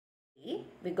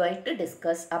we're going to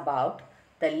discuss about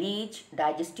the leech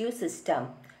digestive system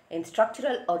in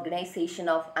structural organization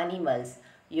of animals,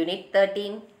 Unit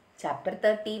 13, Chapter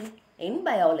 13 in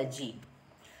Biology.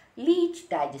 Leech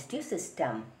digestive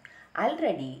system.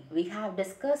 Already we have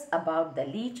discussed about the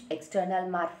leech external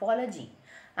morphology,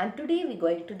 and today we are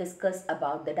going to discuss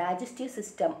about the digestive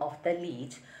system of the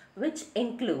leech, which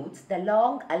includes the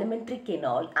long alimentary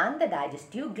canal and the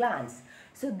digestive glands.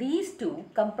 So these two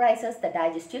comprises the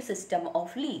digestive system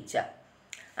of leech.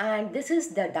 And this is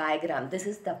the diagram, this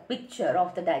is the picture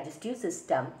of the digestive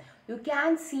system. You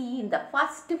can see in the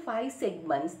first 5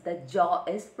 segments the jaw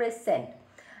is present,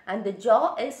 and the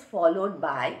jaw is followed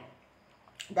by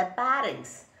the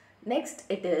pharynx. Next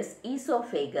it is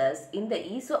esophagus.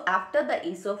 After the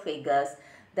esophagus,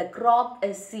 the crop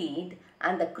is seen,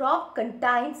 and the crop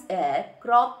contains a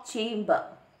crop chamber.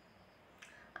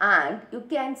 And you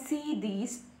can see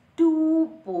these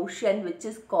two portion which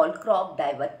is called crop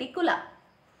diverticula.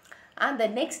 And the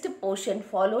next portion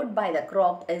followed by the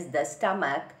crop is the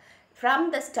stomach.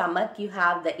 From the stomach you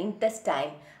have the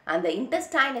intestine, and the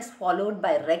intestine is followed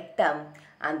by rectum,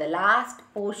 and the last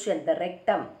portion, the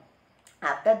rectum.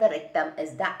 After the rectum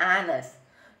is the anus.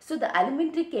 So the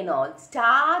alimentary canal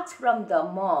starts from the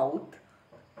mouth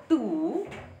to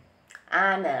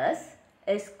anus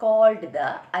is called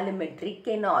the alimentary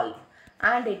canal,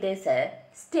 and it is a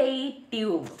straight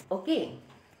tube. Okay.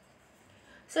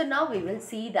 So now we will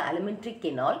see the alimentary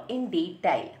canal in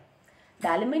detail. The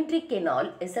alimentary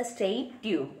canal is a straight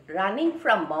tube running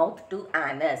from mouth to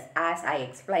anus, as I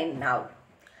explained now.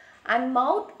 And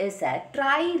mouth is a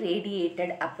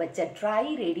tri-radiated aperture.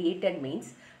 Tri-radiated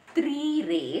means 3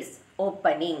 rays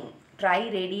opening.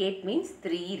 Tri-radiate means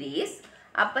 3 rays.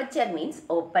 Aperture means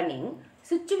opening.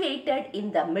 Situated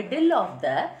in the middle of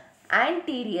the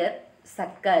anterior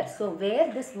sucker. So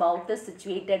where this mouth is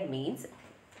situated means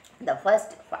the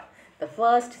first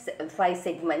 5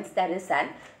 segments, there is an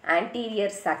anterior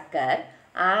sucker,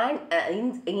 and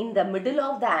in the middle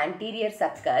of the anterior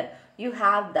sucker you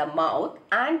have the mouth,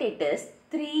 and it is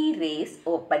 3 rays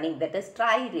opening, that is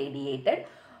tri-radiated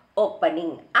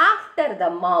opening. After the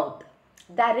mouth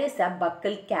there is a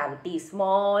buccal cavity,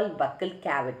 small buccal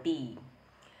cavity.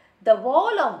 The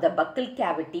wall of the buccal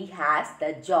cavity has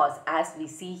the jaws, as we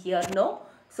see here, no?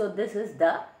 So this is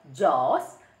the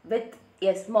jaws with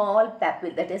a small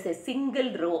papilla, that is a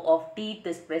single row of teeth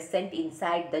is present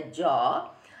inside the jaw,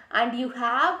 and you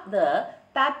have the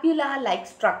papilla-like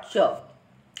structure.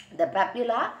 The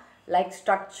papilla-like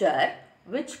structure,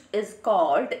 which is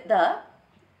called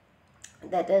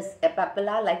that is a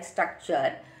papilla-like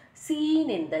structure seen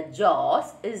in the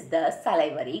jaws, is the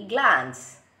salivary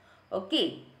glands.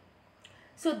 Okay.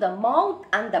 So the mouth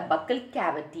and the buccal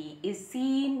cavity is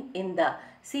seen in the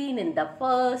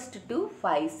first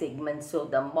 5 segments. So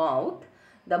the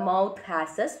mouth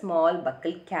has a small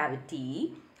buccal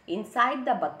cavity. Inside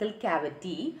the buccal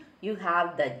cavity you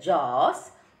have the jaws,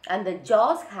 and the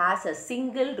jaws has a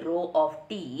single row of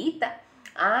teeth,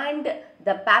 and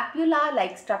the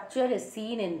papilla-like structure is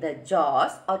seen in the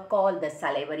jaws, are called the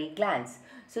salivary glands.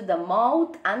 So the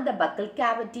mouth and the buccal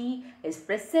cavity is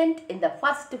present in the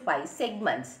first 5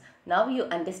 segments. Now you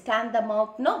understand the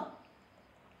mouth, no?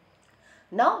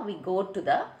 Now we go to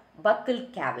the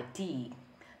buccal cavity.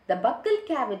 The buccal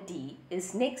cavity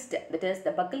is next, that is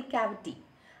the buccal cavity.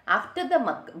 After the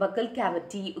buccal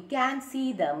cavity, you can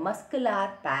see the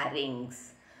muscular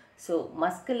pharynx. So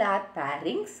muscular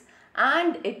pharynx,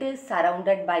 and it is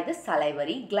surrounded by the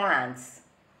salivary glands.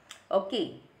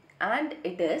 Okay, and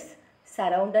it is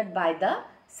surrounded by the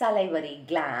salivary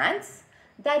glands.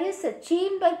 There is a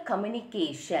chamber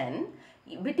communication.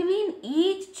 Between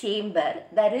each chamber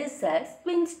there is a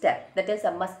sphincter, that is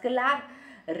a muscular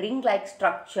ring-like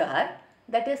structure,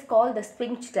 that is called the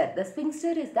sphincter. The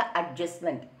sphincter is the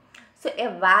adjustment. So a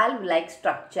valve-like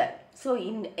structure. So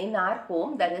in our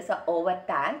home there is a over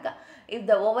tank. If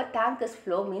the over tank is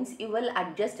flow, means you will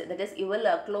adjust, that is you will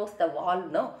close the valve,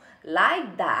 no?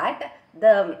 Like that,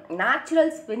 the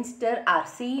natural sphincter are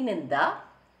seen in the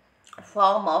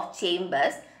form of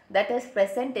chambers that is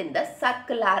present in the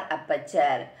circular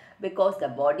aperture, because the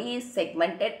body is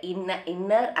segmented in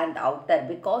inner and outer.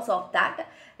 Because of that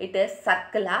it is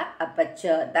circular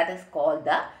aperture, that is called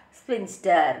the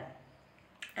sphincter.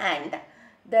 And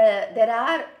there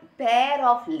are pair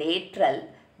of lateral,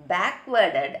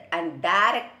 backwarded and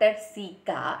directed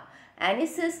ceca, and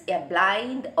this is a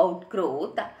blind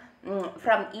outgrowth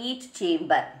from each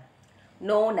chamber,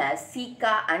 known as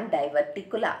ceca and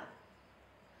diverticula.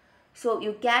 So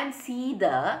you can see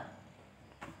the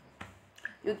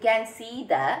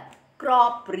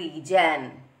crop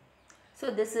region. So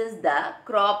this is the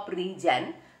crop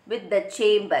region with the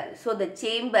chamber. So the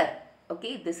chamber,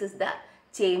 okay, this is the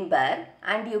chamber,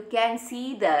 and you can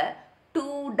see the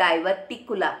two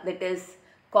diverticula, that is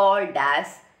called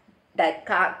as the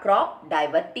crop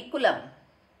diverticulum.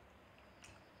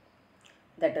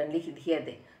 That only here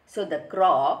they. So the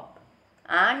crop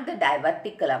and the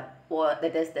diverticulum, or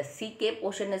that is the CK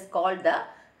portion, is called the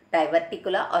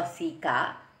diverticula or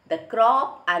ceca. The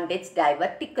crop and its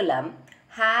diverticulum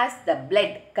has the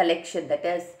blood collection, that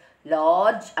is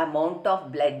large amount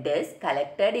of blood is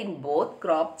collected in both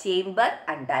crop chamber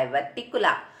and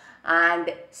diverticula,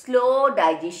 and slow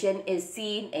digestion is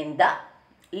seen in the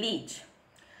leech.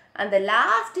 And the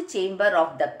last chamber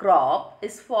of the crop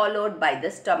is followed by the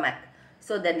stomach.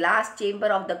 So the last chamber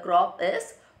of the crop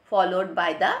is followed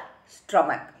by the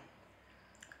stomach.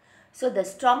 So the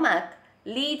stomach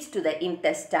leads to the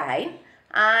intestine,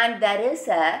 and there is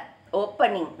a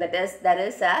opening, that is there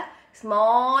is a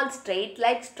small straight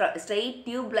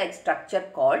tube like structure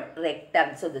called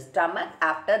rectum. So the stomach,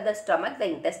 after the stomach the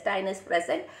intestine is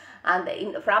present, and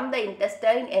from the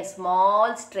intestine a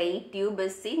small straight tube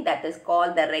is seen, that is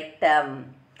called the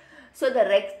rectum. So the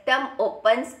rectum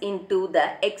opens into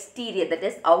the exterior, that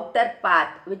is outer part,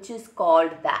 which is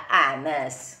called the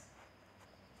anus.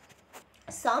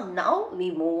 So now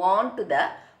we move on to the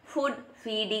food,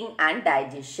 feeding and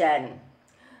digestion.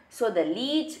 So the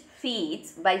leech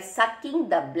feeds by sucking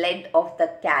the blood of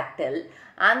the cattle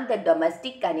and the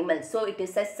domestic animals. So it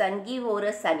is a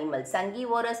sanguivorous animal.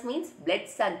 Sanguivorous means blood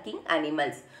sucking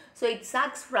animals. So it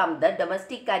sucks from the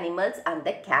domestic animals and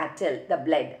the cattle, the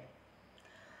blood.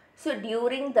 So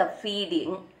during the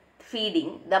feeding,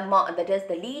 that is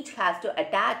the leech has to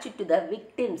attach it to the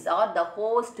victims or the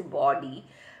host body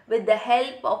with the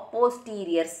help of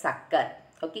posterior sucker.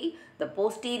 Okay, the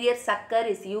posterior sucker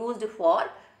is used for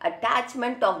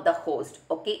attachment of the host.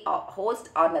 Okay, host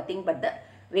or nothing but the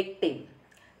victim.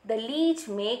 The leech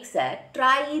makes a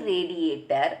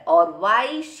tri-radiator or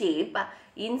Y-shaped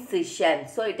incision.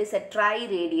 So it is a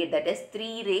tri-radiator, that is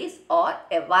 3 rays or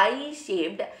a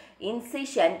Y-shaped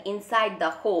incision inside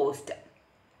the host.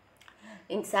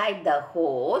 Inside the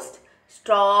host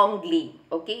strongly.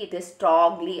 Okay, it is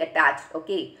strongly attached.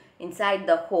 Okay, inside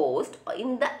the host,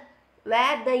 in the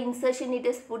where the insertion it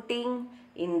is putting,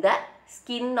 in the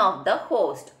skin of the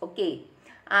host. Okay,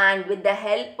 and with the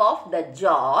help of the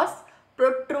jaws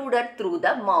protruded through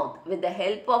the mouth. With the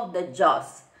help of the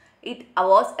jaws, it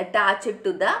was attached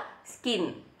to the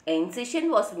skin. An incision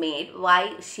was made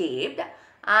Y-shaped,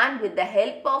 and with the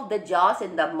help of the jaws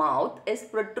in the mouth is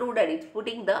protruded. It's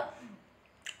putting the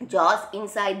jaws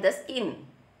inside the skin.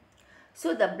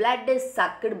 So the blood is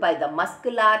sucked by the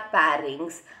muscular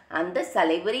pharynx and the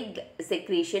salivary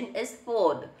secretion is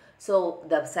poured. So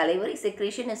the salivary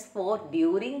secretion is poured.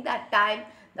 During that time,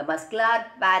 the muscular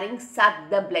pharynx sucked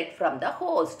the blood from the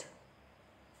host.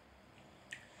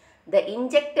 The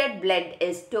injected blood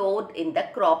is stored in the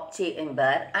crop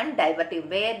chamber and diverted.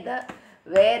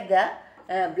 Where the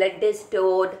blood is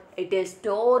stored, it is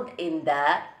stored in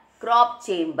the crop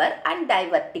chamber and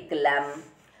diverticulum.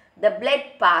 The blood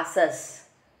passes,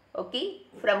 okay,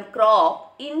 from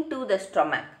crop into the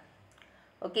stomach.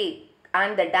 Okay,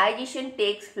 and the digestion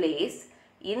takes place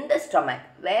in the stomach.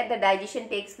 Where the digestion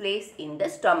takes place? In the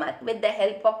stomach with the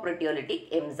help of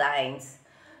proteolytic enzymes.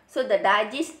 So the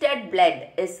digested blood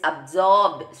is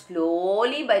absorbed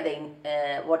slowly by the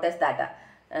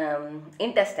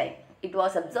intestine. It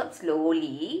was absorbed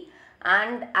slowly,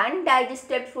 and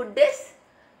undigested food is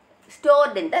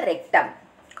stored in the rectum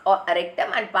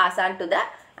and pass on to the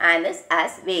anus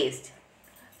as waste.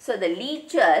 So the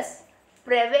leeches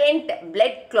prevent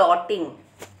blood clotting.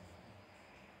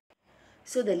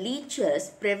 So the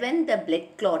leeches prevent the blood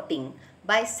clotting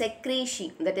by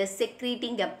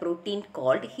secreting a protein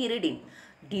called hiridin.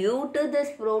 Due to this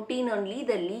protein only,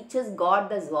 the leeches got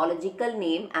the zoological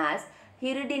name as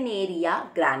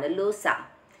Hiridinaria granulosa.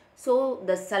 So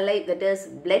the saliva, that is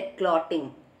blood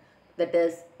clotting, that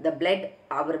is the blood,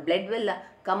 our blood will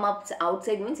come up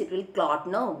outside, means it will clot,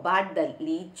 no, but the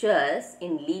leeches,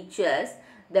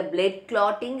 the blood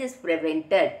clotting is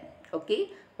prevented, okay,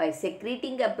 by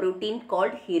secreting a protein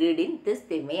called hiridin. This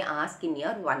they may ask in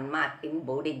your 1 mark in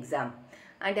board exam,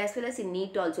 and as well as in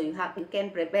NEET also. You can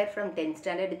prepare from 10th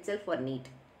standard itself for NEET.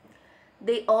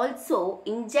 They also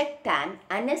inject an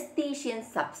anesthesian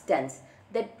substance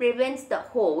that prevents the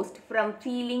host from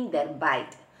feeling their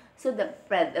bite. So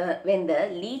when the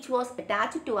leech was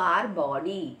attached to our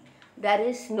body, there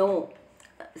is no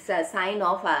sign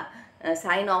of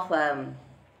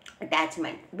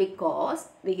attachment, because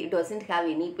it doesn't have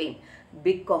any pain,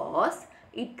 because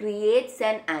it creates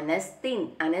an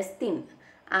anestin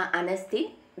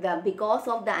because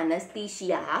of the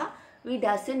anesthesia, we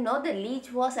doesn't know the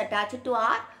leech was attached to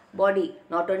our body.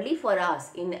 Not only for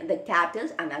us, in the cattle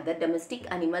and other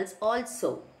domestic animals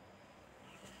also.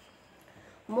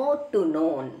 More to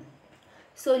known.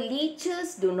 So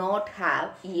leeches do not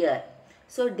have ear.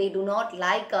 So they do not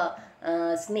like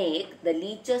a snake. The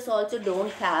leeches also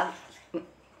don't have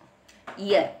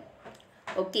ear.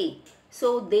 Okay.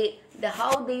 So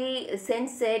how they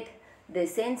sense it? They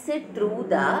sense it through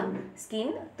the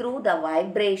skin, through the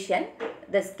vibration.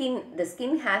 The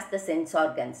skin has the sense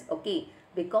organs. Okay.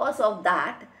 Because of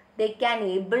that, they can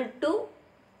able to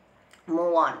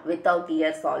move on without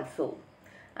ears also.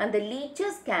 And the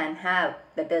leeches can have,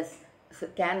 that is,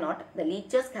 cannot, the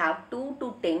leeches have 2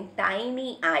 to 10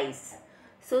 tiny eyes.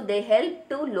 So they help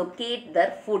to locate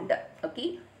their food.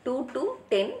 Okay, 2 to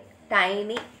 10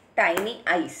 tiny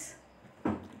eyes.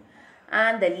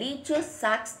 And the leeches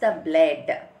sucks the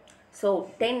blood.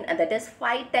 So 10, that is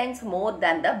 5 times more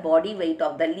than the body weight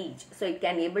of the leech. So it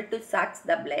can able to suck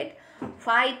the blood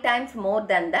 5 times more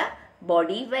than the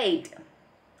body weight.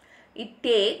 It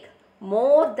takes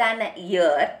more than a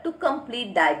year to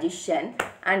complete digestion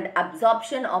and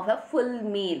absorption of a full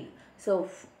meal. So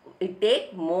it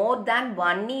takes more than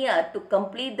 1 year to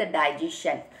complete the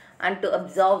digestion and to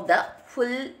absorb the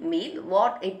full meal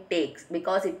what it takes,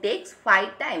 because it takes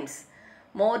 5 times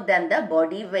more than the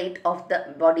body weight of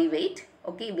the body weight.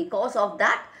 Okay, because of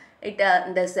that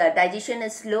this digestion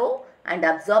is slow and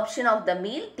absorption of the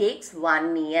meal takes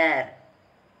 1 year.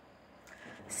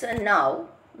 So now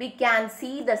we can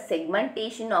see the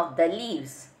segmentation of the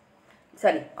leaves.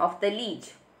 Of the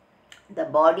leech. The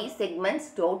body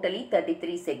segments totally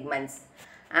 33 segments.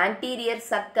 Anterior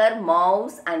sucker,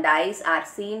 mouths and eyes are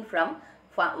seen from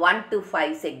 1 to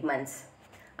 5 segments.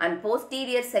 And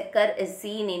posterior sucker is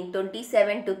seen in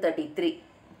 27 to 33.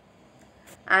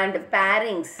 And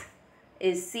pharynx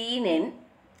is seen in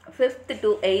 5th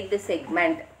to 8th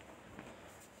segment.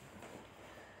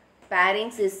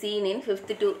 Pharynx is seen in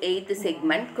 5th to 8th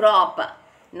segment. Crop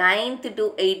 9th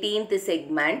to 18th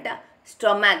segment.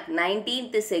 Stomach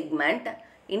 19th segment.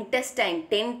 Intestine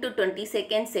 10 to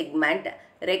 22nd segment.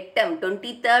 Rectum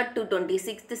 23rd to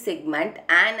 26th segment.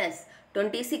 Anus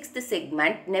 26th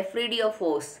segment.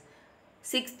 Nephridiophores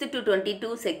 6th to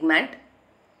 22 segment.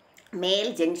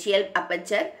 Male genital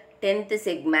aperture 10th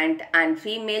segment and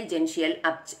female genital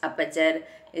aperture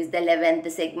is the 11th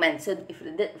segment. So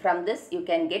from this you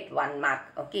can get 1 mark.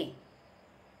 Okay.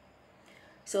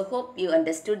 So hope you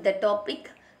understood the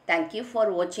topic. Thank you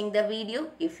for watching the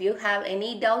video. If you have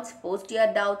any doubts, post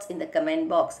your doubts in the comment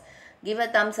box. Give a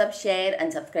thumbs up, share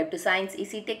and subscribe to Science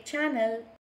Easy Tech channel.